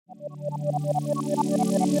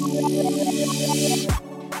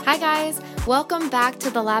Hi guys, welcome back to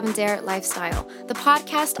the Lavender Lifestyle, the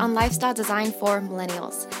podcast on lifestyle design for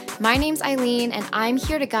millennials. My name's Eileen and I'm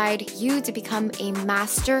here to guide you to become a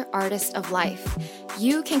master artist of life.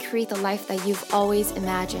 You can create the life that you've always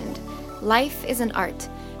imagined. Life is an art.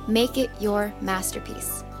 Make it your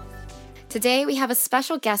masterpiece. Today, we have a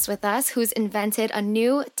special guest with us who's invented a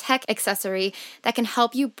new tech accessory that can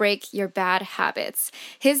help you break your bad habits.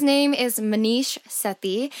 His name is Maneesh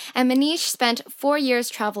Sethi, and Maneesh spent 4 years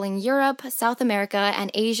traveling Europe, South America, and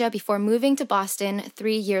Asia before moving to Boston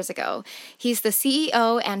 3 years ago. He's the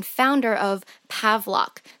CEO and founder of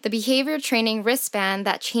Pavlok, the behavior training wristband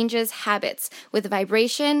that changes habits with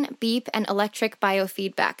vibration, beep, and electric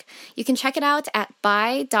biofeedback. You can check it out at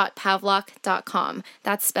buy.pavlok.com.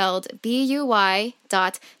 That's spelled buy.pavlok.com.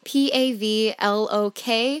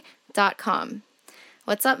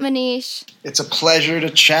 What's up, Maneesh? It's a pleasure to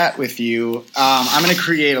chat with you. I'm going to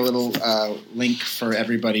create a little link for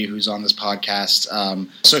everybody who's on this podcast.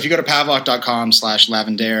 So if you go to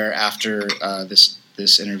pavlok.com/lavender after this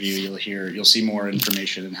interview, you'll see more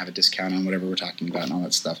information and have a discount on whatever we're talking about and all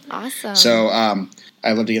that stuff. Awesome. So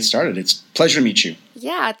I'd love to get started. It's a pleasure to meet you.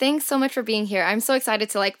 Yeah, thanks so much for being here. I'm so excited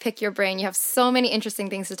to pick your brain. You have so many interesting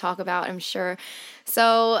things to talk about, I'm sure.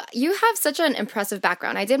 So you have such an impressive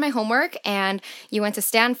background. I did my homework and you went to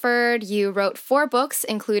Stanford. You wrote 4 books,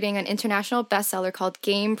 including an international bestseller called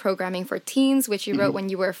Game Programming for Teens, which you wrote when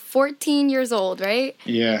you were 14 years old, right?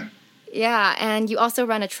 Yeah. Yeah, and you also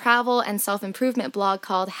run a travel and self-improvement blog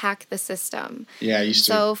called Hack the System. Yeah, I used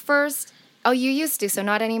to. So first, you used to, so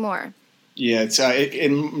not anymore. Yeah, it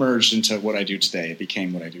merged into what I do today. It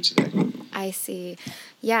became what I do today. I see.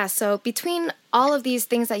 Yeah, so between all of these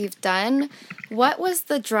things that you've done, what was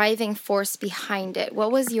the driving force behind it?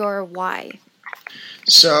 What was your why?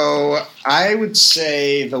 So I would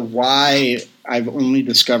say the why I've only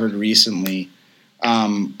discovered recently.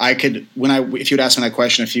 If you'd asked me that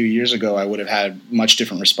question a few years ago, I would have had much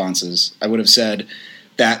different responses. I would have said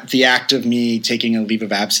that the act of me taking a leave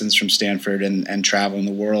of absence from Stanford and traveling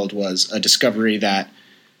the world was a discovery that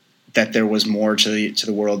there was more to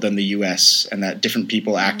the world than the U.S. and that different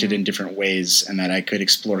people acted in different ways and that I could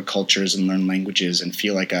explore cultures and learn languages and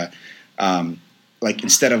feel like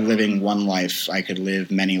instead of living one life, I could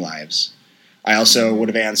live many lives. I also would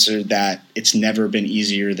have answered that it's never been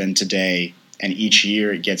easier than today. And each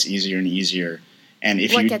year it gets easier and easier. And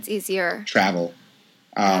what gets easier? Travel.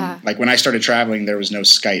 Like when I started traveling, there was no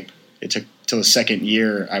Skype. It took till the second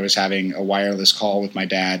year I was having a wireless call with my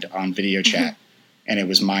dad on video chat, and it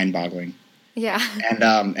was mind-boggling. Yeah.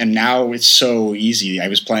 And now it's so easy. I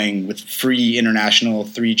was playing with free international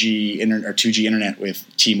 3G or 2G internet with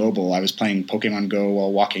T-Mobile. I was playing Pokemon Go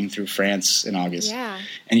while walking through France in August. Yeah.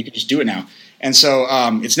 And you can just do it now. And so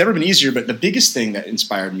it's never been easier. But the biggest thing that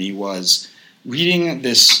inspired me was reading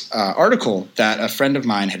this article that a friend of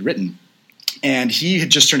mine had written. And he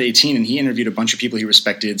had just turned 18, and he interviewed a bunch of people he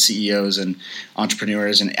respected, CEOs and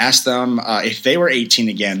entrepreneurs, and asked them if they were 18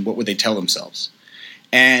 again, what would they tell themselves?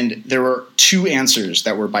 And there were 2 answers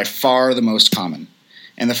that were by far the most common.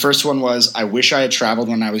 And the first one was, I wish I had traveled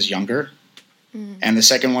when I was younger. And the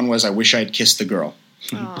second one was, I wish I had kissed the girl.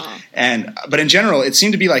 But in general, it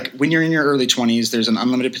seemed to be like when you're in your early 20s, there's an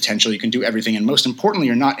unlimited potential. You can do everything. And most importantly,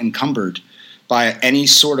 you're not encumbered by any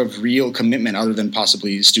sort of real commitment other than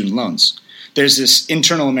possibly student loans. There's this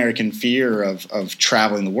internal American fear of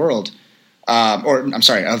traveling the world, of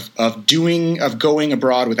going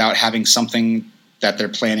abroad without having something that they're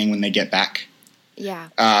planning when they get back. Yeah.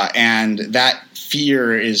 And that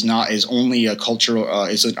fear is only a cultural,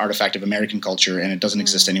 is an artifact of American culture, and it doesn't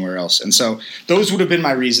exist anywhere else. And so those would have been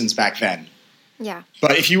my reasons back then. Yeah.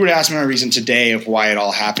 But if you were to ask me my reason today of why it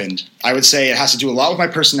all happened, I would say it has to do a lot with my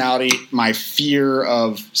personality, my fear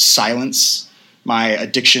of silence, my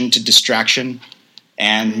addiction to distraction,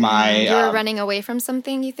 and my... You were running away from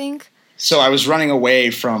something, you think? So I was running away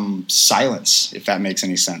from silence, if that makes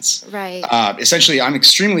any sense. Right. Essentially, I'm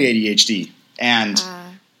extremely ADHD, and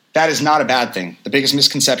that is not a bad thing. The biggest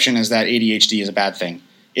misconception is that ADHD is a bad thing.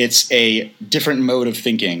 It's a different mode of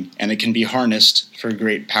thinking, and it can be harnessed for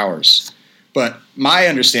great powers. But my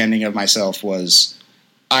understanding of myself was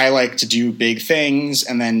I like to do big things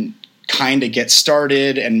and then kind of get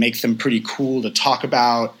started and make them pretty cool to talk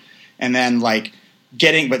about. And then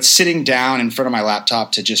sitting down in front of my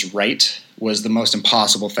laptop to just write was the most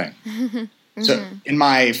impossible thing. So in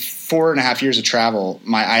my 4.5 years of travel,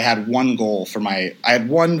 I had one goal I had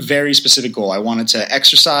one very specific goal. I wanted to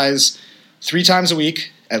exercise 3 times a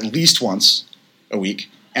week, at least once a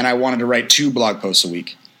week. And I wanted to write 2 blog posts a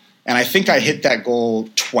week. And I think I hit that goal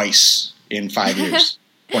twice in 5 years.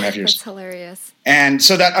 4.5 years. That's hilarious. And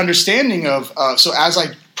so that understanding of so as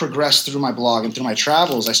I progressed through my blog and through my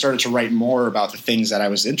travels, I started to write more about the things that I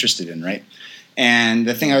was interested in, right? And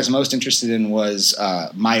the thing I was most interested in was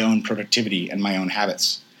my own productivity and my own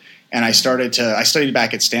habits. And I studied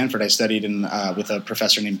back at Stanford. I studied with a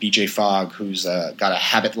professor named B.J. Fogg, who's got a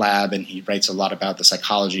habit lab, and he writes a lot about the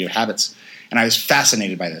psychology of habits. And I was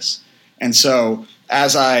fascinated by this. And so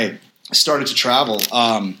as I started to travel,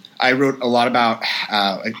 I wrote a lot about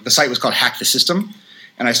the site was called Hack the System.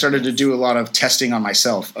 And I started to do a lot of testing on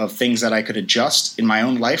myself of things that I could adjust in my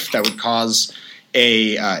own life that would cause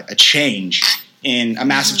a change, in a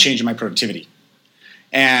massive change in my productivity.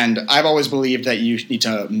 And I've always believed that you need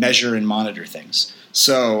to measure and monitor things.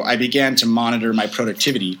 So I began to monitor my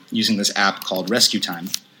productivity using this app called Rescue Time.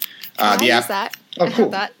 I use that. Oh, cool.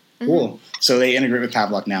 That. Mm-hmm. Cool. So they integrate with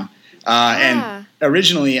Pavlok now. And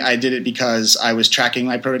originally I did it because I was tracking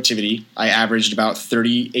my productivity. I averaged about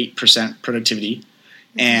 38% productivity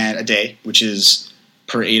and a day, which is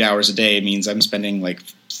per 8 hours a day means I'm spending like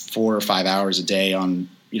 4 or 5 hours a day on,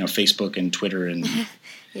 Facebook and Twitter and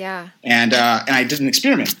yeah. And I did an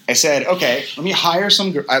experiment. I said, okay, let me hire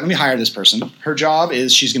this person. Her job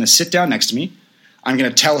is she's going to sit down next to me. I'm going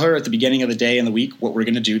to tell her at the beginning of the day and the week what we're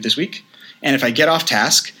going to do this week. And if I get off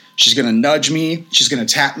task, she's going to nudge me. She's going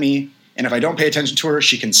to tap me. And if I don't pay attention to her,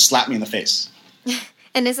 she can slap me in the face.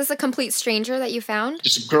 And is this a complete stranger that you found?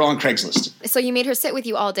 Just a girl on Craigslist. So you made her sit with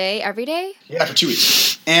you all day, every day? Yeah, for 2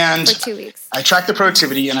 weeks. And for 2 weeks. I tracked the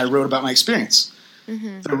productivity and I wrote about my experience.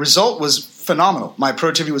 Mm-hmm. The result was phenomenal. My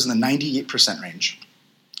productivity was in the 98% range.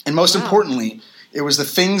 And most importantly, it was the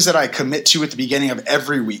things that I commit to at the beginning of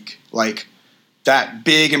every week, like that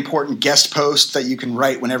big important guest post that you can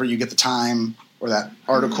write whenever you get the time, or that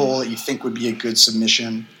article that you think would be a good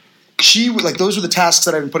submission. Those were the tasks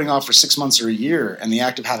that I've been putting off for 6 months or a year, and the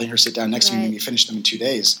act of having her sit down next to me made me finish them in 2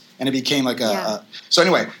 days. And it became so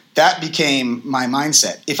anyway, that became my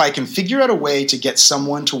mindset. If I can figure out a way to get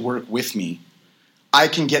someone to work with me, I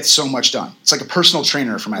can get so much done. It's like a personal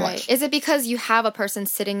trainer for my life. Is it because you have a person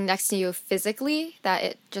sitting next to you physically that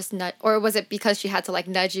it just or was it because she had to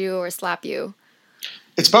nudge you or slap you?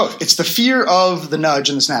 It's both. It's the fear of the nudge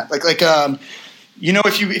and the snap.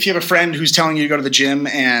 If you have a friend who's telling you to go to the gym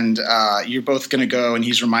and you're both going to go and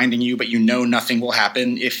he's reminding you, but nothing will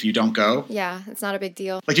happen if you don't go. Yeah, it's not a big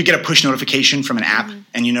deal. Like you get a push notification from an app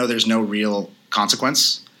and there's no real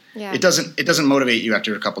consequence. Yeah. It doesn't motivate you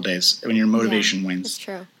after a couple days when your motivation wins. That's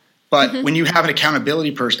true. But when you have an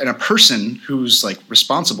accountability person and a person who's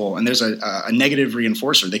responsible and there's a negative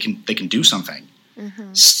reinforcer, they can do something.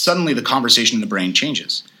 Mm-hmm. Suddenly the conversation in the brain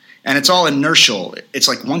changes. And it's all inertial. It's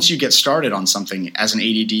like once you get started on something as an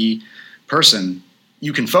ADD person,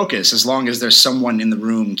 you can focus as long as there's someone in the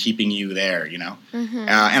room keeping you there, Mm-hmm.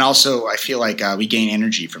 And also I feel like we gain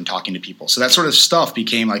energy from talking to people. So that sort of stuff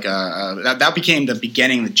became that became the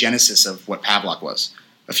beginning, the genesis of what Pavlok was.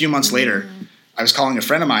 A few months later, I was calling a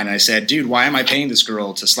friend of mine and I said, dude, why am I paying this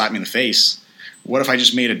girl to slap me in the face? What if I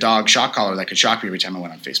just made a dog shock collar that could shock me every time I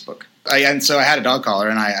went on Facebook? And so I had a dog collar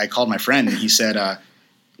and I called my friend and he said,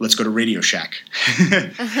 let's go to Radio Shack.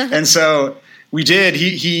 And so we did.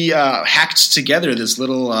 He hacked together this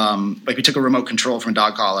little, we took a remote control from a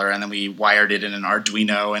dog collar and then we wired it in an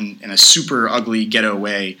Arduino and in a super ugly ghetto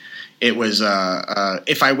way. It was,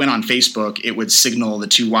 if I went on Facebook, it would signal the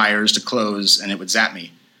 2 wires to close and it would zap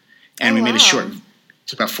me. And we made it short. It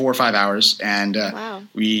took about 4 or 5 hours and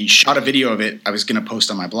we shot a video of it. I was going to post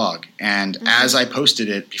on my blog. And as I posted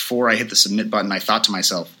it, before I hit the submit button, I thought to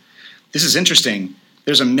myself, this is interesting.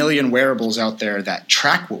 There's a million wearables out there that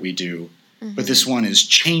track what we do. But this one is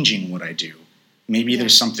changing what I do. Maybe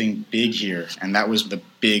there's something big here. And that was the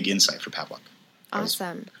big insight for Pavlok.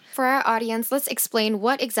 Awesome. For our audience, let's explain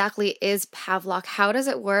what exactly is Pavlok, how does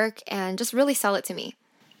it work, and just really sell it to me.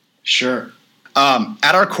 Sure.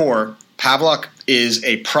 At our core, Pavlok is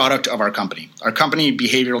a product of our company. Our company,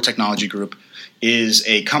 Behavioral Technology Group, is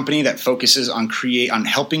a company that focuses on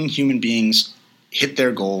helping human beings hit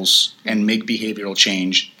their goals and make behavioral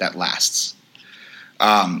change that lasts.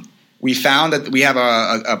 We found that we have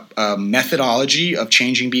a methodology of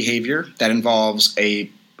changing behavior that involves a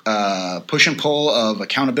push and pull of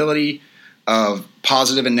accountability, of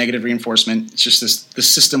positive and negative reinforcement. It's just the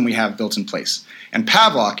system we have built in place. And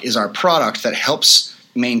Pavlok is our product that helps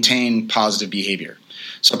maintain positive behavior.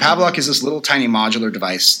 So Pavlok is this little tiny modular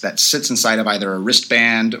device that sits inside of either a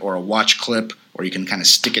wristband or a watch clip, or you can kind of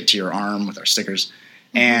stick it to your arm with our stickers.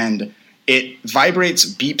 And it vibrates,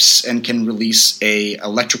 beeps, and can release a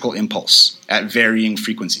electrical impulse at varying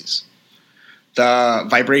frequencies. The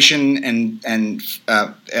vibration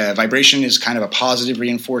vibration is kind of a positive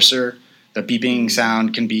reinforcer. The beeping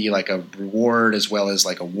sound can be like a reward as well as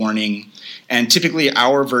like a warning. And typically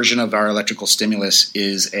our version of our electrical stimulus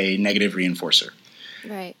is a negative reinforcer.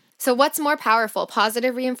 Right. So what's more powerful,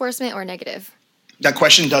 positive reinforcement or negative? That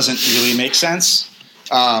question doesn't really make sense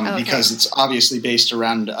because it's obviously based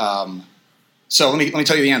around so let me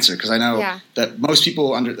tell you the answer, because I know that most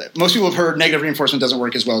people have heard negative reinforcement doesn't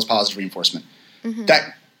work as well as positive reinforcement. Mm-hmm.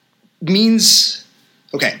 That means,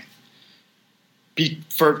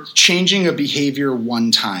 for changing a behavior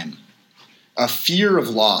one time, a fear of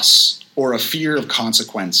loss or a fear of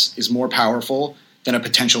consequence is more powerful than a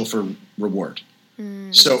potential for reward.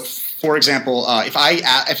 So, for example, if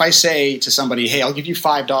I say to somebody, hey, I'll give you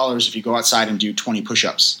 $5 if you go outside and do 20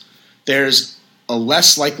 push-ups, there's a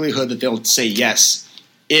less likelihood that they'll say yes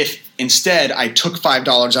if instead I took $5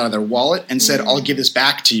 out of their wallet and said, I'll give this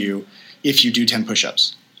back to you if you do 10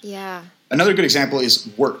 push-ups. Yeah. Another good example is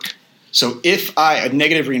work. So a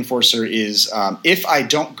negative reinforcer is if I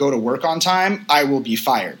don't go to work on time, I will be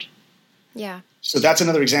fired. Yeah. So that's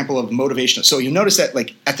another example of motivation. So you notice that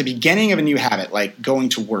like at the beginning of a new habit, like going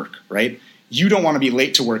to work, right? You don't want to be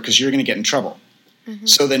late to work because you're going to get in trouble. Mm-hmm.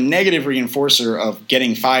 So the negative reinforcer of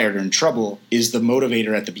getting fired or in trouble is the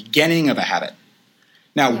motivator at the beginning of a habit.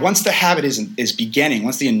 Now, once the habit is beginning,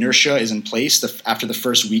 once the inertia is in place after the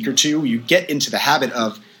first week or two, you get into the habit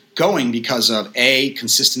of going because of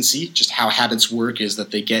consistency, just how habits work is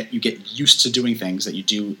that you get used to doing things that you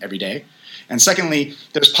do every day. And secondly,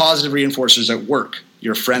 there's positive reinforcers at work.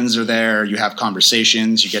 Your friends are there, you have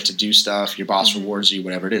conversations, you get to do stuff, your boss rewards you,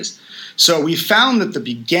 whatever it is. So we found that the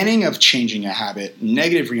beginning of changing a habit,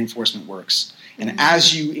 negative reinforcement works. And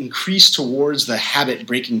as you increase towards the habit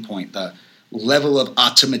breaking point, the level of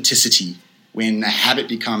automaticity, when a habit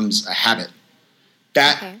becomes a habit,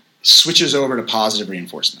 that switches over to positive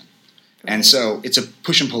reinforcement. Right. And so it's a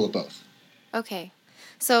push and pull of both. Okay.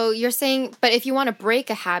 So you're saying, but if you want to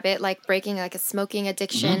break a habit, like breaking like a smoking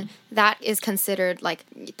addiction, that is considered like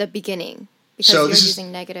the beginning because you're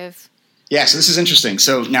using negative. Yeah, so this is interesting.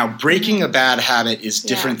 So now breaking a bad habit is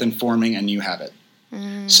different than forming a new habit.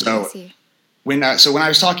 So when I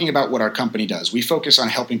was talking about what our company does, we focus on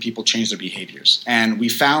helping people change their behaviors. And we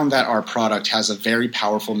found that our product has a very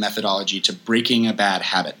powerful methodology to breaking a bad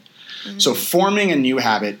habit. So forming a new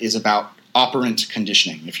habit is about operant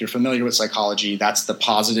conditioning. If you're familiar with psychology, that's the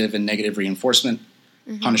positive and negative reinforcement,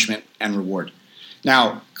 punishment, and reward.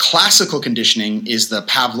 Now, classical conditioning is the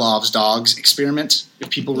Pavlov's dogs experiment, if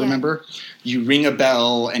people remember. You ring a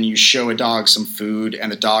bell and you show a dog some food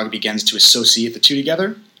and the dog begins to associate the two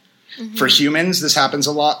together. For humans, this happens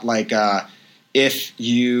a lot. Like if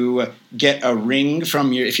you get a ring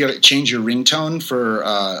if you change your ringtone for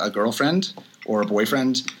a girlfriend or a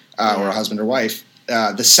boyfriend or a husband or wife,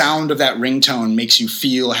 the sound of that ringtone makes you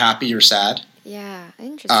feel happy or sad. Yeah,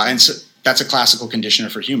 interesting. And so that's a classical conditioner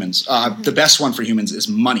for humans. The best one for humans is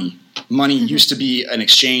money. Money used to be an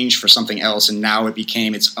exchange for something else, and now it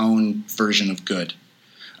became its own version of good.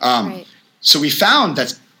 So we found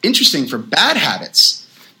that's interesting for bad habits,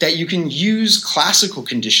 that you can use classical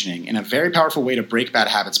conditioning in a very powerful way to break bad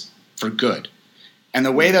habits for good. And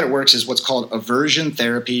the way that it works is what's called aversion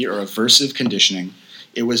therapy or aversive conditioning.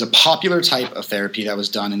 It was a popular type of therapy that was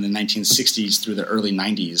done in the 1960s through the early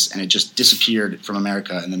 90s, and it just disappeared from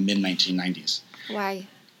America in the mid-1990s. Why?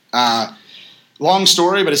 Long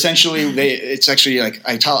story, but essentially it's actually like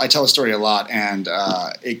I tell a story a lot, and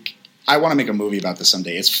I want to make a movie about this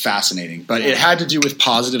someday. It's fascinating. But it had to do with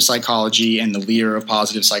positive psychology and the leader of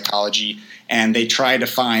positive psychology, and they tried to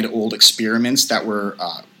find old experiments that were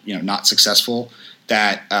not successful.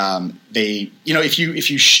 That if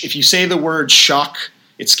you say the word shock,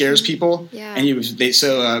 it scares people. Yeah. And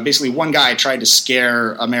basically one guy tried to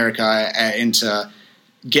scare America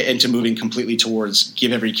into moving completely towards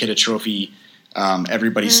give every kid a trophy,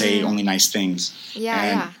 everybody say only nice things.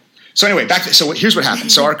 Yeah. So anyway, here's what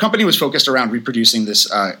happened. So our company was focused around reproducing this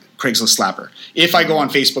Craigslist slapper. If I go on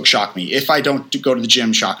Facebook, shock me. If I don't go to the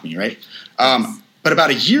gym, shock me, right? But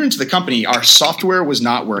about a year into the company, our software was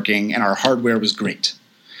not working and our hardware was great.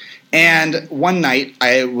 And one night,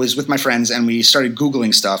 I was with my friends and we started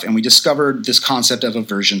Googling stuff and we discovered this concept of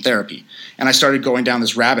aversion therapy. And I started going down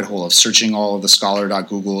this rabbit hole of searching all of the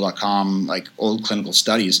scholar.google.com, like old clinical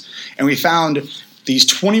studies. And we found these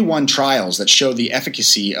 21 trials that show the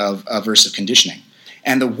efficacy of aversive conditioning.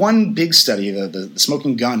 And the one big study, the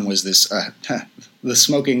smoking gun, was this the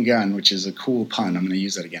smoking gun, which is a cool pun. I'm going to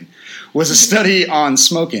use that again, was a study on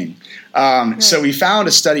smoking. So we found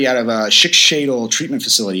a study out of a Schick-Shadel treatment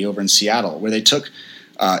facility over in Seattle where they took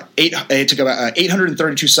about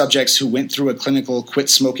 832 subjects who went through a clinical quit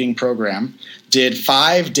smoking program, did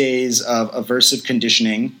 5 days of aversive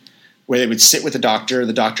conditioning where they would sit with the doctor.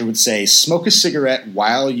 The doctor would say, smoke a cigarette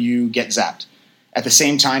while you get zapped. At the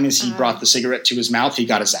same time as he brought the cigarette to his mouth, he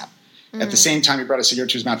got a zap. At the same time he brought a cigarette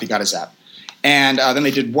to his mouth, he got a zap. And then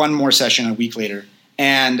they did one more session a week later.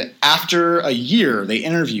 And after a year, they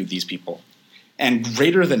interviewed these people. And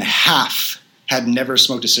greater than half had never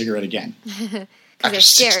smoked a cigarette again. Because they're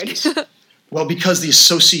scared. Well, because the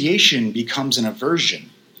association becomes an aversion.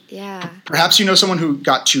 Yeah. Perhaps you know someone who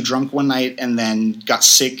got too drunk one night and then got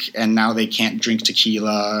sick and now they can't drink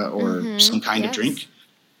tequila or some kind of drink.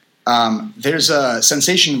 There's a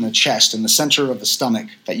sensation in the chest, in the center of the stomach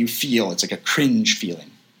that you feel. It's like a cringe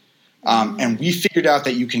feeling. And we figured out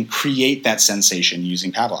that you can create that sensation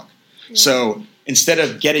using Pavlok. Yeah. So instead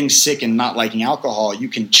of getting sick and not liking alcohol, you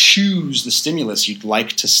can choose the stimulus you'd like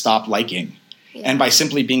to stop liking. Yeah. And by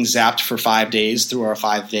simply being zapped for 5 days through our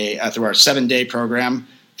 7-day program,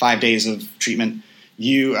 5 days of treatment,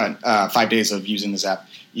 5 days of using the zap,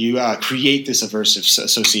 you create this aversive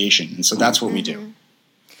association. And so that's what we do.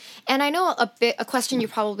 And I know a question you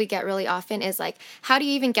probably get really often is like, how do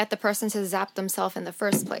you even get the person to zap themselves in the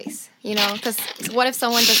first place? You know, because what if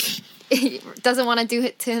someone doesn't want to do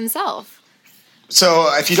it to himself? So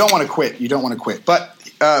if you don't want to quit, you don't want to quit. But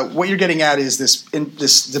what you're getting at is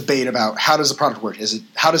this debate about how does the product work?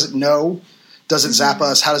 How does it know? Does it zap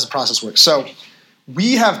us? How does the process work? So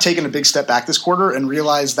we have taken a big step back this quarter and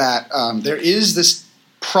realized that there is this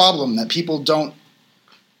problem that people don't.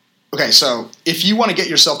 Okay, so if you want to get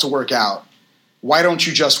yourself to work out, why don't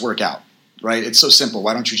you just work out, right? It's so simple.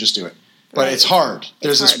 Why don't you just do it? But it's hard.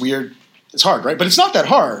 It's hard, right? But it's not that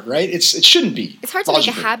hard, right? It shouldn't be. It's hard to make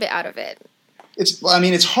a habit out of it.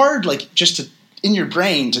 It's hard like just to in your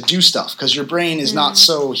brain to do stuff because your brain is not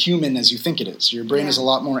so human as you think it is. Your brain is a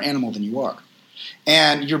lot more animal than you are.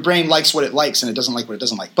 And your brain likes what it likes and it doesn't like what it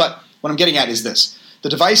doesn't like. But what I'm getting at is this. The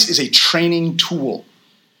device is a training tool.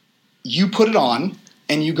 You put it on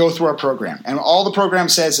and you go through our program. And all the program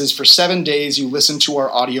says is for 7 days you listen to our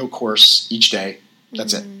audio course each day.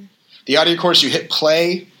 That's it. The audio course, you hit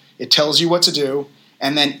play, it tells you what to do,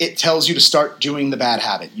 and then it tells you to start doing the bad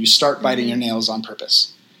habit. You start biting your nails on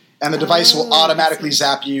purpose. And the device will automatically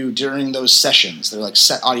zap you during those sessions. They're like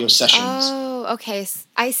set audio sessions. Oh, okay.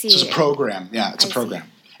 I see. So it's a program. Yeah, it's a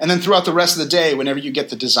program. And then throughout the rest of the day, whenever you get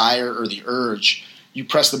the desire or the urge, you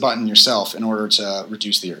press the button yourself in order to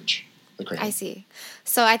reduce the urge. I see.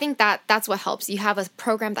 So I think that's what helps. You have a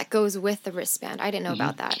program that goes with the wristband. I didn't know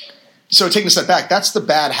about that. So taking a step back, that's the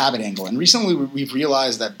bad habit angle. And recently we've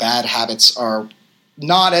realized that bad habits are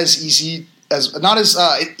not as easy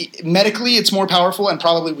medically it's more powerful, and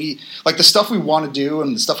probably we like the stuff we want to do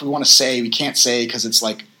and the stuff we want to say we can't say because it's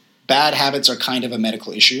like bad habits are kind of a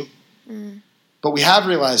medical issue. But we have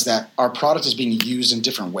realized that our product is being used in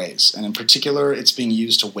different ways, and in particular it's being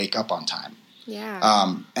used to wake up on time.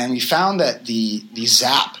 And we found that the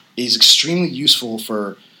zap is extremely useful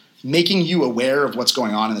for making you aware of what's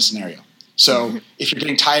going on in the scenario. So if you're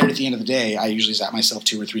getting tired at the end of the day, I usually zap myself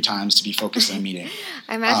 2 or 3 times to be focused in a meeting.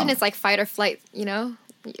 I imagine it's like fight or flight, you know?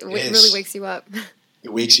 It really wakes you up.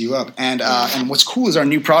 It wakes you up. And what's cool is our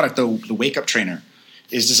new product, the Wake Up Trainer,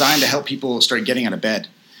 is designed to help people start getting out of bed.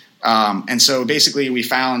 And so basically we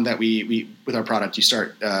found that we with our product,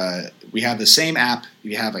 we have the same app.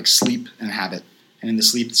 You have like sleep and habit. And in the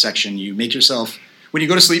sleep section, you make yourself, when you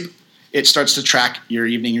go to sleep, it starts to track your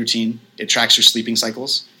evening routine. It tracks your sleeping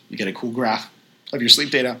cycles. You get a cool graph of your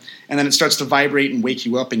sleep data. And then it starts to vibrate and wake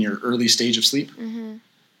you up in your early stage of sleep. And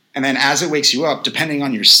then as it wakes you up, depending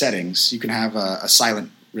on your settings, you can have a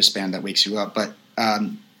silent wristband that wakes you up. But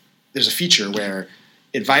there's a feature where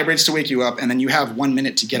it vibrates to wake you up, and then you have 1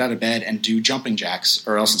 minute to get out of bed and do jumping jacks,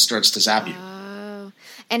 or else it starts to zap you. Oh.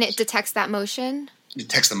 And it detects that motion? It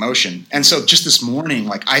detects the motion. And so just this morning,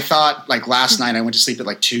 like I thought, like last night I went to sleep at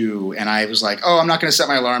like 2, and I was like, oh, I'm not going to set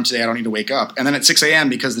my alarm today. I don't need to wake up. And then at 6 a.m.,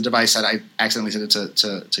 because the device said I accidentally set it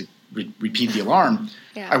to repeat the alarm,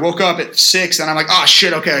 I woke up at 6, and I'm like, oh,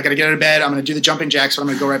 shit, okay, I got to get out of bed. I'm going to do the jumping jacks, but I'm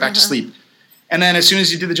going to go right back to sleep. And then as soon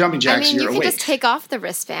as you do the jumping jacks, you're awake. You can just take off the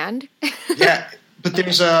wristband. Yeah. But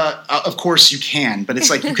there's of course you can, but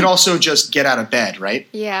it's like you could also just get out of bed, right?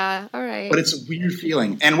 Yeah, all right. But it's a weird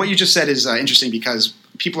feeling. And what you just said is interesting because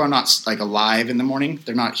people are not like alive in the morning.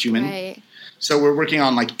 They're not human. Right. So we're working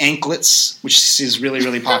on like anklets, which is really,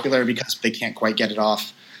 really popular because they can't quite get it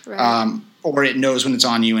off. Right. Or it knows when it's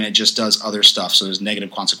on you and it just does other stuff. So there's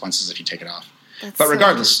negative consequences if you take it off. But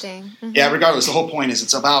regardless, the whole point is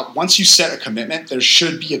it's about once you set a commitment, there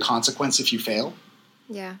should be a consequence if you fail.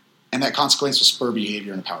 Yeah. And that consequence will spur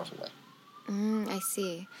behavior in a powerful way. I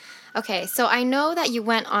see. Okay, so I know that you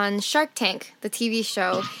went on Shark Tank, the TV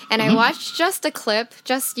show, and I watched just a clip,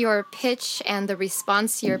 just your pitch and the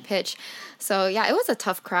response to your pitch. So yeah, it was a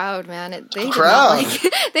tough crowd, man. They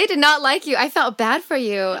did not like you. I felt bad for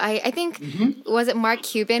you. I think was it Mark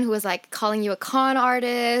Cuban who was like calling you a con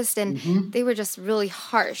artist, and they were just really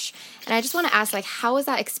harsh. And I just want to ask, like, how was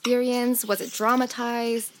that experience? Was it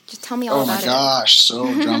dramatized? Just tell me all about it. Oh my gosh,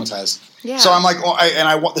 so dramatized. Yeah. So I'm like,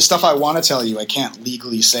 the stuff I want to tell you, I can't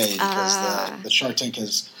legally say because the Shark Tank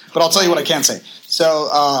is. But I'll tell you what I can say.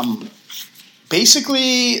 So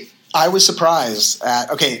basically, I was surprised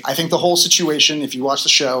at. Okay, I think the whole situation. If you watch the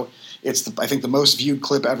show, it's I think the most viewed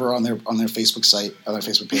clip ever on their Facebook site, on their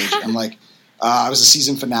Facebook page. I'm like, it was the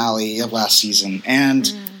season finale of last season,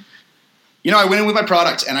 and. I went in with my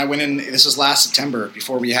product, and I went in. This was last September,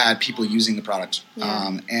 before we had people using the product.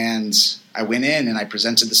 Yeah. And I went in and I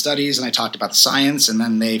presented the studies, and I talked about the science, and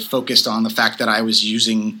then they focused on the fact that I was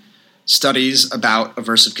using studies about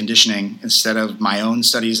aversive conditioning instead of my own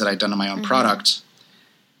studies that I'd done on my own product.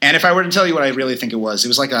 And if I were to tell you what I really think it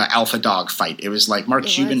was like an alpha dog fight. It was like Mark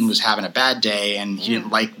Cuban was having a bad day, and he didn't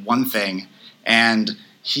like one thing, and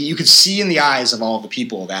you could see in the eyes of all the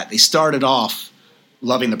people that they started off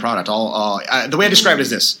loving the product. The way I describe it is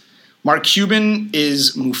this. Mark Cuban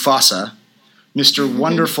is Mufasa, Mr.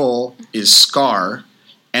 Wonderful is Scar,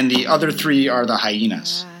 and the other three are the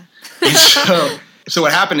hyenas. And so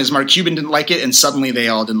what happened is Mark Cuban didn't like it, and suddenly they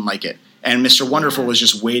all didn't like it. And Mr. Wonderful was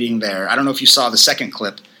just waiting there. I don't know if you saw the second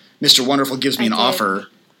clip. Mr. Wonderful gives me an offer.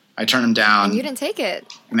 I turn him down. And you didn't take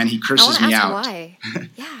it. And then he curses me out. Why?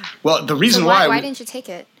 Yeah. Well, the reason why didn't you take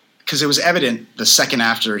it? Because it was evident the second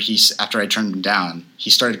after I turned him down, he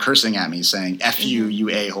started cursing at me, saying, F you, you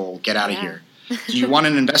a-hole, get out of here. Do you want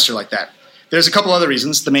an investor like that? There's a couple other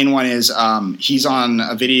reasons. The main one is he's on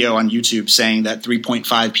a video on YouTube saying that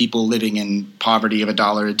 3.5 people living in poverty of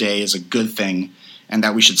 $1 a day is a good thing, and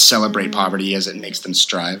that we should celebrate poverty as it makes them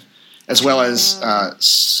strive, as well as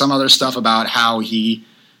some other stuff about how he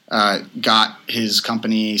got his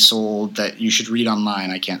company sold that you should read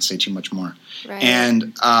online. I can't say too much more. Right.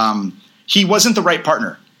 And he wasn't the right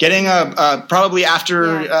partner. Getting probably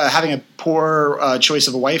after having a poor choice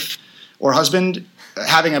of a wife or husband,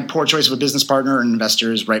 having a poor choice of a business partner and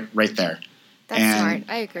investor is right there. That's smart.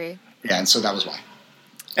 I agree. Yeah, and so that was why.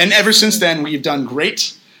 And ever since then, we've done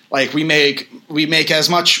great. Like we made as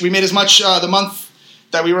much the month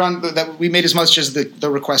that we were on, that we made as much as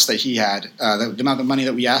the request that he had, the amount of money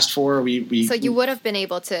that we asked for. So you would have been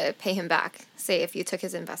able to pay him back, say, if you took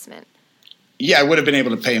his investment. Yeah, I would have been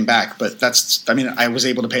able to pay him back, but I was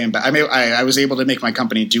able to pay him back. I was able to make my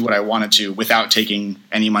company do what I wanted to without taking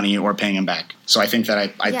any money or paying him back. So I think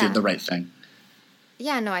that I did the right thing.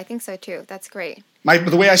 Yeah, no, I think so too. That's great.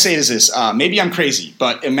 The way I say it is this. Maybe I'm crazy,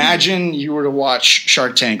 but imagine you were to watch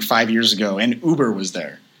Shark Tank 5 years ago and Uber was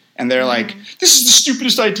there. And they're like, this is the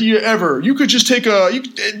stupidest idea ever. You could just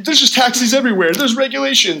there's just taxis everywhere. There's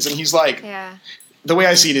regulations. And he's like, the way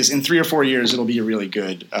I see it is in 3 or 4 years, it'll be a really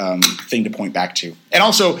good thing to point back to. And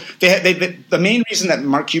also, the main reason that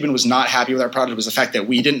Mark Cuban was not happy with our product was the fact that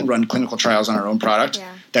we didn't run clinical trials on our own product,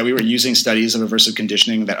 that we were using studies of aversive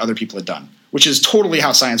conditioning that other people had done, which is totally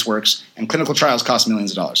how science works, and clinical trials cost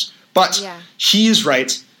millions of dollars. But he is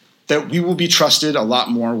right that we will be trusted a lot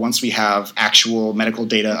more once we have actual medical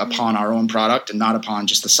data upon our own product and not upon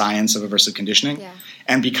just the science of aversive conditioning. Yeah.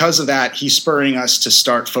 And because of that, he's spurring us to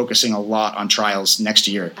start focusing a lot on trials next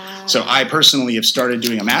year. So I personally have started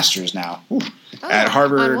doing a master's now at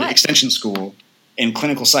Harvard Extension School in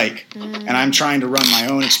clinical psych. And I'm trying to run my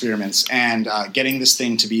own experiments and getting this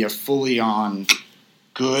thing to be a fully on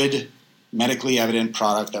good, medically evident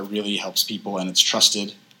product that really helps people and it's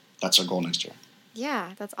trusted. That's our goal next year.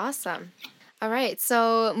 Yeah, that's awesome. All right,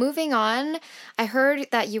 so moving on, I heard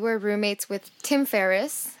that you were roommates with Tim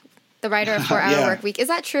Ferriss, the writer of 4-Hour Work Week. Is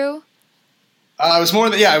that true? I was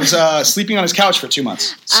I was sleeping on his couch for 2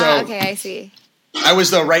 months. So okay, I see. I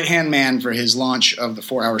was the right-hand man for his launch of the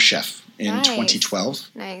 4-Hour Chef in 2012.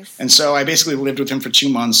 Nice. And so I basically lived with him for 2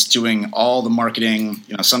 months doing all the marketing.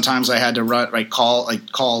 Sometimes I had to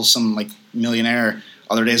call some millionaire.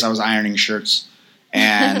 Other days I was ironing shirts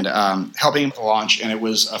and helping him with the launch. And it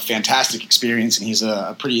was a fantastic experience. And he's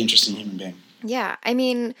a pretty interesting human being. Yeah. I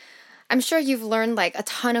mean, I'm sure you've learned a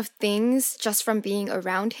ton of things just from being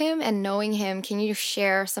around him and knowing him. Can you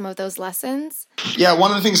share some of those lessons? Yeah,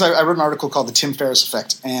 one of the things I wrote an article called The Tim Ferriss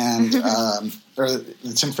Effect, and or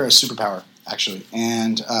the Tim Ferriss Superpower, actually.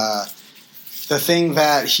 And the thing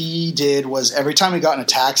that he did was every time we got in a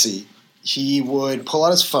taxi, he would pull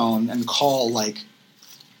out his phone and call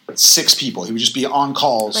 6 people. He would just be on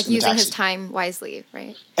calls, like in the using taxi. his time wisely,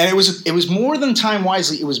 right? And it was more than time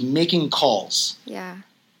wisely. It was making calls. Yeah.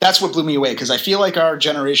 That's what blew me away, because I feel like our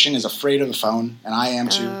generation is afraid of the phone, and I am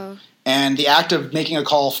too. Oh. And the act of making a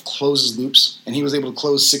call closes loops, and he was able to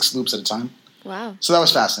close 6 loops at a time. Wow. So that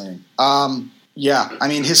was fascinating. Yeah, I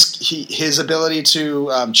mean, his ability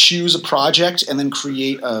to choose a project and then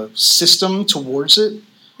create a system towards it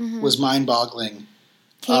was mind-boggling.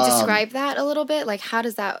 Can you describe that a little bit? Like, how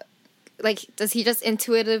does that, like, does he just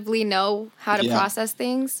intuitively know how to process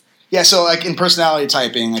things? Yeah, so like in personality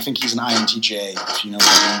typing, I think he's an INTJ, if you know what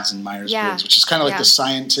that means in Myers-Briggs, which is kind of like the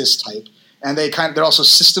scientist type. And they're also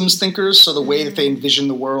systems thinkers, so the way that they envision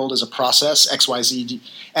the world as a process, X, Y, Z, D.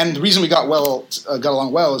 And the reason we got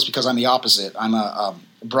along well is because I'm the opposite. I'm a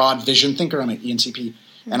broad vision thinker. I'm an ENTP,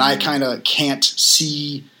 and I kind of can't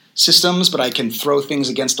see systems, but I can throw things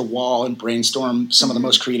against a wall and brainstorm some of the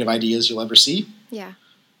most creative ideas you'll ever see. Yeah.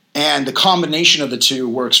 And the combination of the two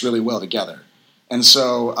works really well together. And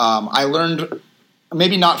so I learned,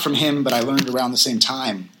 maybe not from him, but I learned around the same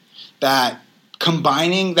time that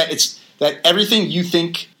combining that everything you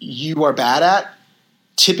think you are bad at,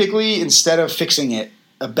 typically, instead of fixing it,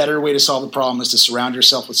 a better way to solve the problem is to surround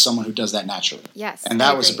yourself with someone who does that naturally. Yes. And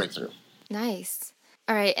that was a breakthrough. Nice.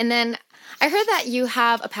 All right. And then I heard that you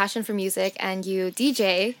have a passion for music and you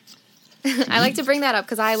DJ. I like to bring that up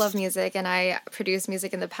because I love music and I produced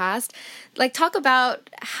music in the past. Like, talk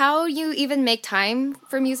about how you even make time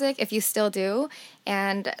for music, if you still do,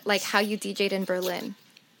 and like how you DJ'd in Berlin.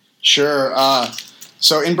 Sure.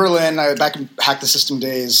 So in Berlin, back in Hack the System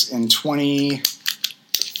days in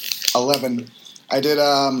 2011, I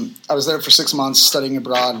was there for 6 months studying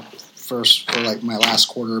abroad for like my last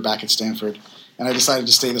quarter back at Stanford, and I decided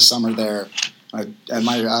to stay the summer there. And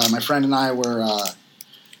my friend and I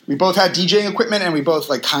we both had DJing equipment, and we both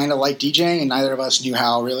like kind of liked DJing, and neither of us knew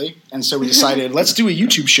how really. And so we decided, let's do a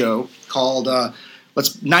YouTube show called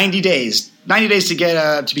 90 Days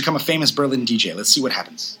to become a famous Berlin DJ. Let's see what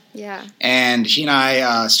happens. Yeah. And he and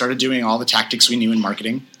I started doing all the tactics we knew in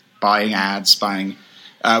marketing, buying ads,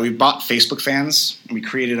 we bought Facebook fans, and we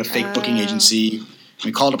created a fake booking agency.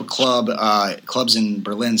 We called up clubs in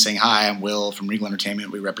Berlin saying, "Hi, I'm Will from Regal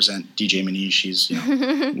Entertainment. We represent DJ Maneesh. He's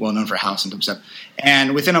well known for house and stuff."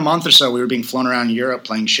 And within a month or so, we were being flown around Europe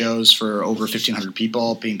playing shows for over 1,500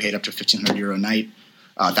 people, being paid up to €1,500 a night,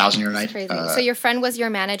 €1,000 a night. Crazy. So your friend was your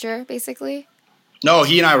manager, basically? No,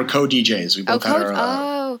 he and I were co-DJs. We both had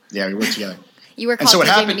our yeah, we worked together. You were called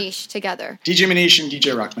DJ Maneesh together. DJ Maneesh and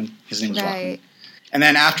DJ Rockman. His name was Rockman. And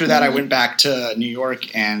then after that, I went back to New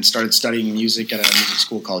York and started studying music at a music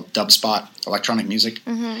school called Dubspot, electronic music.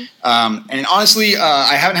 And honestly,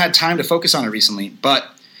 I haven't had time to focus on it recently, but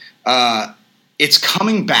it's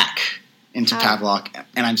coming back into Pavlok,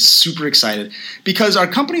 and I'm super excited because our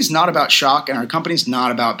company's not about shock, and our company's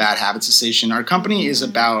not about bad habit cessation. Our company is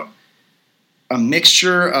about a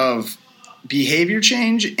mixture of behavior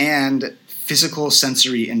change and physical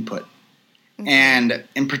sensory input. And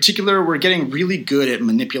in particular, we're getting really good at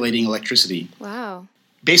manipulating electricity. Wow.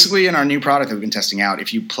 Basically, in our new product that we've been testing out,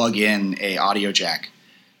 if you plug in a audio jack,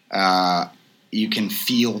 you can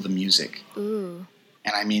feel the music. Ooh.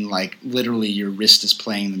 And I mean, like, literally your wrist is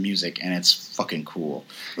playing the music, and it's fucking cool.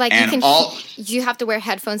 Like, do you have to wear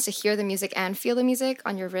headphones to hear the music and feel the music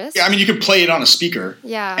on your wrist? Yeah, I mean, you can play it on a speaker.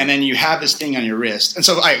 Yeah. And then you have this thing on your wrist. And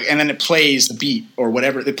so, and then it plays the beat or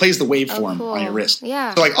whatever. It plays the waveform on your wrist.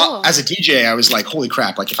 Yeah. So, like, as a DJ, I was like, holy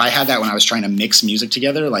crap. Like, if I had that when I was trying to mix music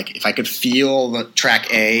together, like, if I could feel the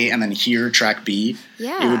track A and then hear track B,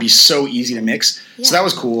 it would be so easy to mix. Yeah. So that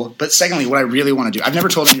was cool. But secondly, what I really want to do, I've never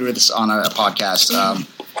told anyone this on a podcast,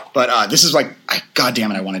 but this is like, God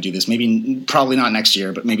damn it, I want to do this. Probably not next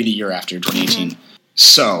year, but maybe the year after, 2018.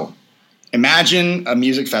 So imagine a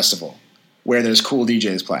music festival where there's cool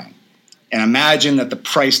DJs playing. And imagine that the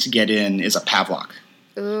price to get in is a Pavlok.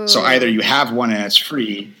 Ooh. So either you have one and it's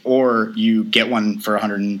free, or you get one for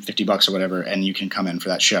 $150 or whatever, and you can come in for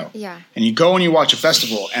that show. Yeah. And you go and you watch a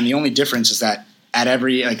festival, and the only difference is that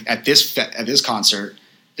at this concert,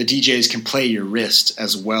 the DJs can play your wrist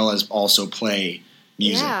as well as also play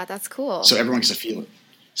music. Yeah, that's cool. So everyone gets to feel it.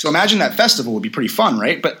 So imagine that festival would be pretty fun,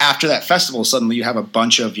 right? But after that festival, suddenly you have a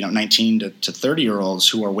bunch of 19 to 30-year-olds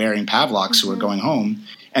who are wearing Pavloks who are going home,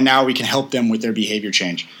 and now we can help them with their behavior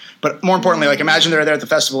change. But more importantly, like, imagine they're there at the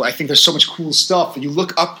festival. I think there's so much cool stuff. You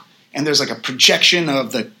look up, and there's like a projection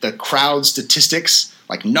of the crowd statistics,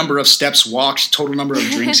 like number of steps walked, total number of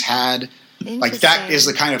drinks had, Like that is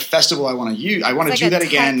the kind of festival I want to use. I want to do that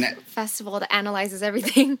again. Festival that analyzes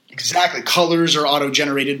everything. Exactly. Colors are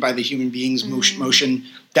auto-generated by the human being's motion.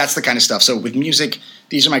 That's the kind of stuff. So with music,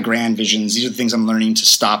 these are my grand visions. These are the things I'm learning to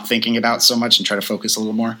stop thinking about so much and try to focus a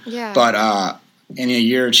little more. Yeah. But in a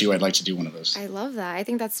year or two, I'd like to do one of those. I love that. I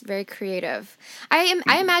think that's very creative. I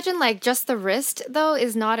imagine like just the wrist though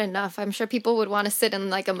is not enough. I'm sure people would want to sit in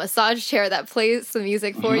like a massage chair that plays the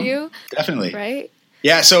music for you. Definitely. Right?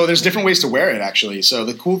 Yeah, so there's different ways to wear it, actually. So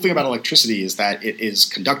the cool thing about electricity is that it is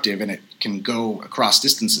conductive and it can go across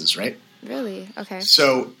distances, right? Really? Okay.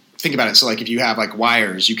 So think about it. So like if you have like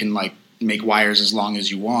wires, you can like make wires as long as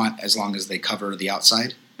you want, as long as they cover the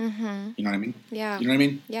outside. Mm-hmm. You know what I mean? Yeah. You know what I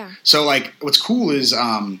mean? Yeah. So like what's cool is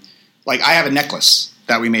like I have a necklace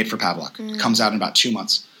that we made for Pavlok. It comes out in about 2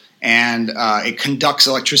 months. And it conducts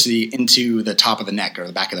electricity into the top of the neck or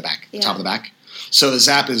the back of the back, the top of the back. So the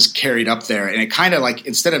zap is carried up there, and it kind of like,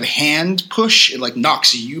 instead of hand push, it like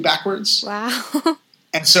knocks you backwards. Wow.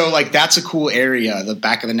 And so like that's a cool area, the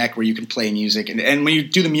back of the neck where you can play music. And when you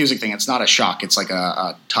do the music thing, it's not a shock. It's like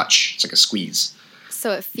a touch. It's like a squeeze.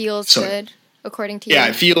 So it feels good, according to you? Yeah,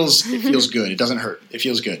 it feels good. It doesn't hurt. It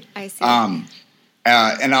feels good. I see.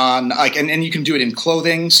 And on like and you can do it in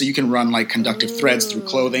clothing, so you can run like conductive threads through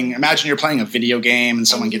clothing. Imagine you're playing a video game and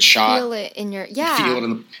someone gets shot. Feel it in your Feel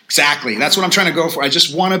it exactly. That's what I'm trying to go for. I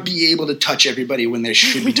just want to be able to touch everybody when they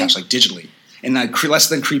should be touched, like digitally, in that less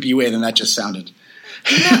than creepy way than that just sounded.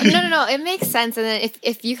 No. It makes sense. And then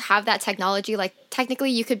if you have that technology, like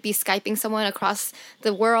technically you could be Skyping someone across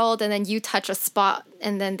the world, and then you touch a spot,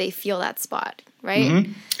 and then they feel that spot. Right?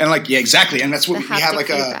 Mm-hmm. And like, yeah, exactly. And that's what we have like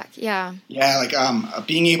feedback.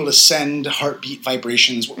 Being able to send heartbeat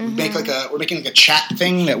vibrations. We're making like a chat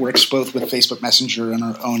thing that works both with Facebook Messenger and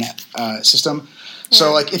our own system. Yeah.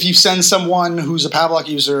 So like if you send someone who's a Pavlok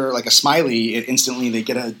user like a smiley, they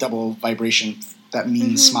get a double vibration that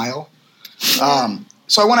means smile. Yeah.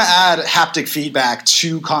 So I want to add haptic feedback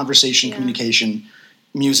to conversation, communication,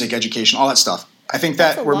 music, education, all that stuff. I think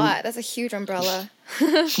that's a lot. That's a huge umbrella.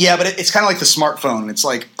 Yeah, but it's kind of like the smartphone. It's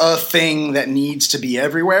like a thing that needs to be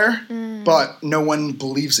everywhere, but no one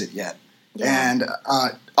believes it yet. Yeah. And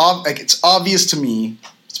it's obvious to me.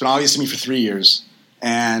 It's been obvious to me for 3 years,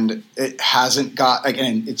 and it hasn't got.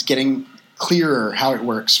 Again, it's getting clearer how it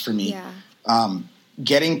works for me. Yeah.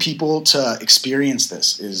 Getting people to experience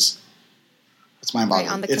this is. It's mind-boggling.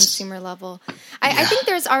 Right, on the consumer level. I think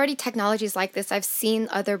there's already technologies like this. I've seen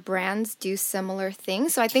other brands do similar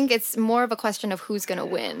things. So I think it's more of a question of who's going to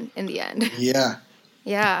win in the end. Yeah.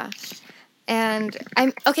 Yeah. And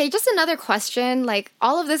just another question. Like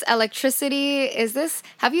all of this electricity,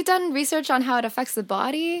 have you done research on how it affects the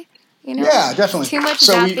body? You know? Yeah, definitely. Too much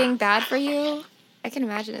zapping bad for you? I can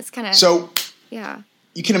imagine it's kind of... Yeah.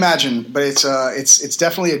 You can imagine, but it's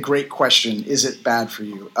definitely a great question. Is it bad for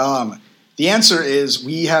you? The answer is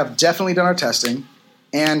we have definitely done our testing,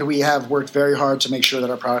 and we have worked very hard to make sure that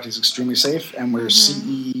our product is extremely safe, and we're CE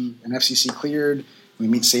and FCC cleared. We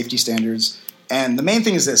meet safety standards. And the main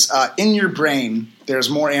thing is this. In your brain, there's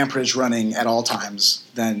more amperage running at all times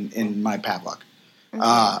than in my Pavlok.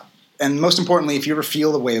 And most importantly, if you ever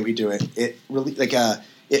feel the way that we do it, it really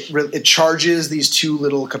it charges these two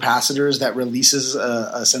little capacitors that releases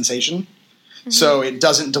a sensation. So it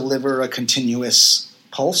doesn't deliver a continuous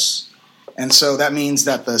pulse. And so that means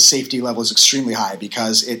that the safety level is extremely high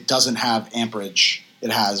because it doesn't have amperage. It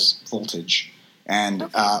has voltage. And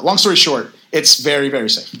long story short, it's very, very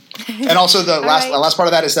safe. And also the last part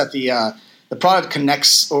of that is that the product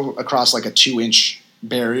connects across like a 2-inch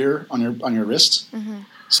barrier on your wrist.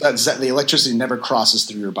 So that the electricity never crosses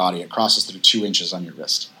through your body. It crosses through 2 inches on your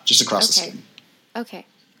wrist, just across the skin. Okay.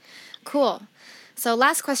 Cool. So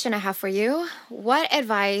last question I have for you. What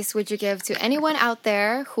advice would you give to anyone out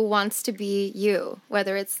there who wants to be you,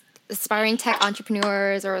 whether it's aspiring tech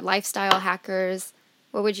entrepreneurs or lifestyle hackers?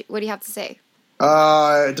 What do you have to say?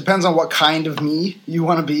 It depends on what kind of me you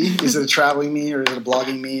want to be. Is it a traveling me, or is it a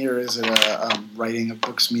blogging me, or is it a writing of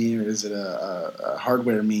books me, or is it a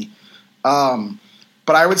hardware me?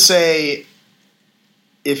 But I would say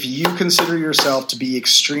if you consider yourself to be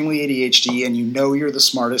extremely ADHD and you know you're the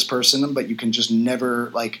smartest person, but you can just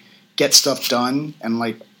never like get stuff done, and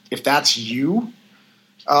like if that's you,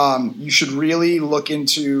 you should really look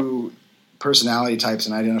into personality types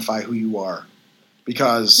and identify who you are,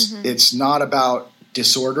 because it's not about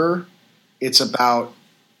disorder. It's about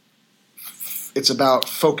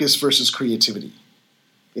focus versus creativity.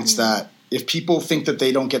 It's that if people think that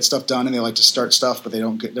they don't get stuff done and they like to start stuff, but they're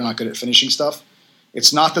not good at finishing stuff,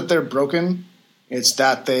 it's not that they're broken. It's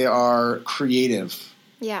that they are creative.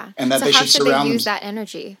 Yeah. And that they should surround they use that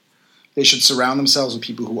energy? They should surround themselves with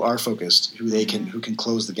people who are focused, who can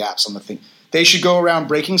close the gaps on the thing. They should go around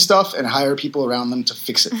breaking stuff and hire people around them to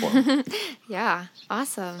fix it for them. Yeah,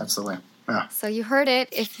 awesome. That's the way. Yeah. So you heard it.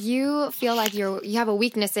 If you feel like you have a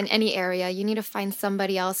weakness in any area, you need to find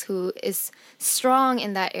somebody else who is strong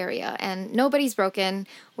in that area. And nobody's broken.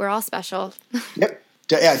 We're all special. Yep.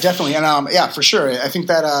 Yeah, definitely. And for sure. I think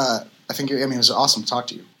it was awesome to talk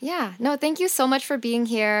to you. Yeah. No, thank you so much for being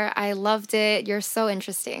here. I loved it. You're so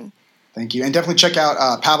interesting. Thank you. And definitely check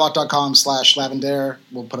out pavlok.com/lavender.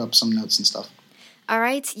 We'll put up some notes and stuff. All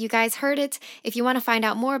right, you guys heard it. If you want to find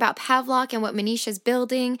out more about Pavlok and what Maneesh is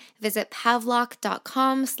building, visit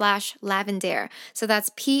pavlok.com/lavender. So that's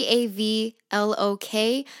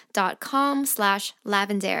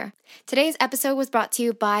pavlok.com/lavender. Today's episode was brought to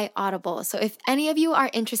you by Audible. So if any of you are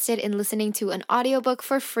interested in listening to an audiobook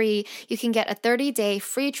for free, you can get a 30-day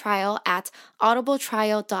free trial at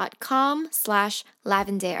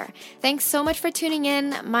audibletrial.com/lavender. Thanks so much for tuning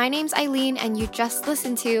in. My name's Eileen, and you just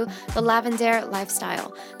listened to The Lavender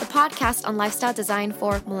Lifestyle, the podcast on lifestyle design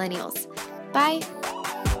for millennials. Bye.